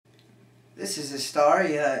This is a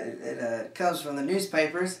story. It comes from the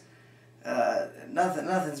newspapers.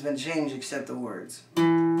 Nothing's been changed except the words.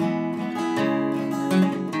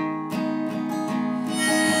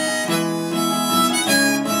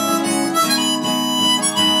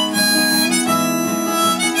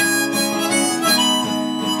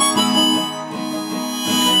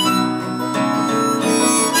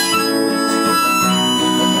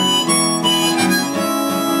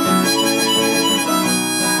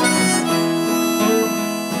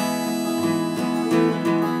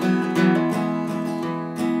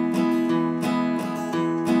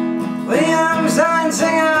 Sign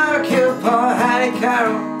singer killed poor Hattie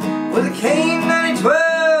Carroll with a cane that he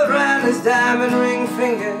twirled round his diamond ring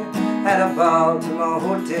finger at a Baltimore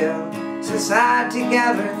hotel. Society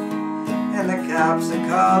gathered and the cops are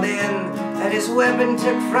called in, and his weapon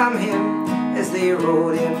took from him as they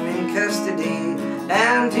rode him in custody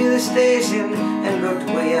down to the station and booked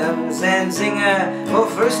Williams and Singer for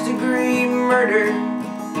first-degree murder.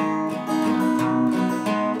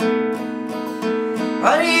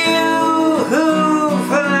 But you who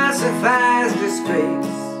philosophize disgrace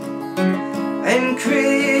and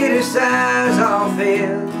criticize all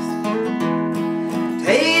fears,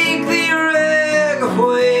 take the rag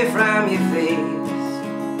away from your face.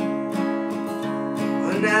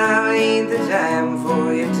 Well, now ain't the time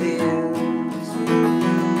for your tears.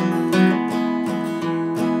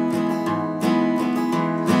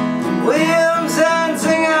 Williams and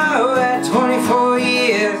Singer at 24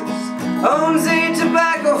 years owns a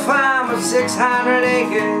tobacco farm of 600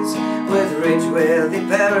 acres with rich, wealthy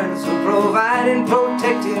parents who provide and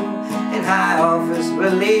protect him in high office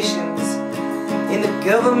relations. In the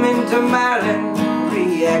government of Maryland,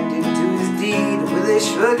 reacted to his deed with a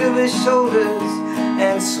shrug of his shoulders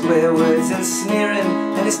and swear words and sneering,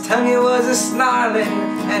 and his tongue he was a snarling,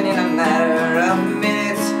 and in a matter of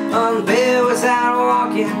minutes on bail was out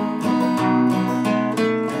walking.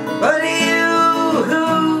 But you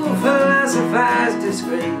who philosophize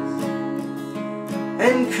disgrace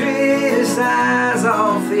and criticize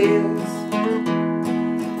all fears,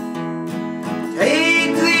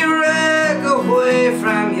 take the rag away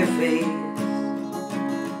from your face.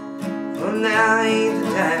 Well, now ain't the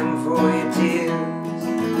time for your tears.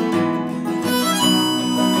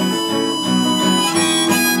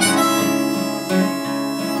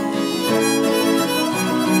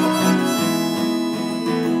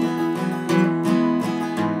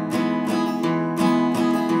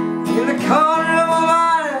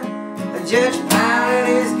 Judge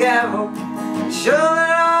pounded his gavel, sure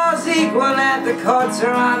that all's equal, that the courts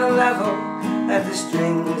are on a level, that the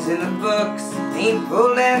strings in the books ain't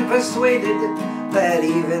pulled and persuaded, that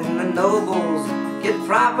even the nobles get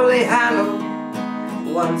properly handled.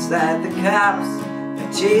 Once that the cops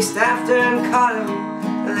have chased after and caught him,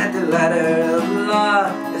 and that the ladder of the law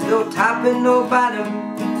is no top and no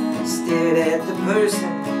bottom, stared at the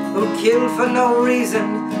person who killed for no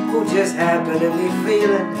reason, who just happened to be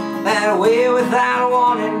feeling that way without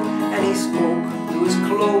warning, and he spoke through his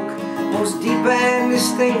cloak most deep and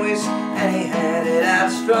distinguished, and he had it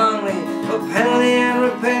out strongly for penalty and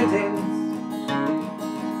repentance.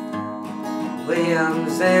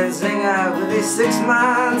 Williams and Singer with a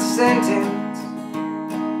 6-month sentence.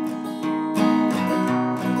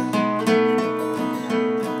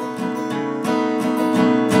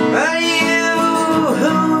 But you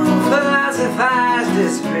who philosophize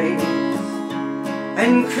disgrace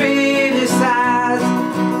and criticize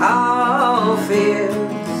all fears,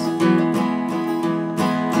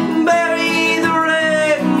 bury the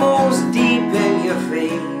red most deep in your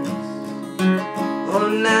face. Oh,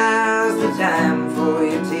 now's the time for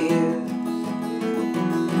your tears.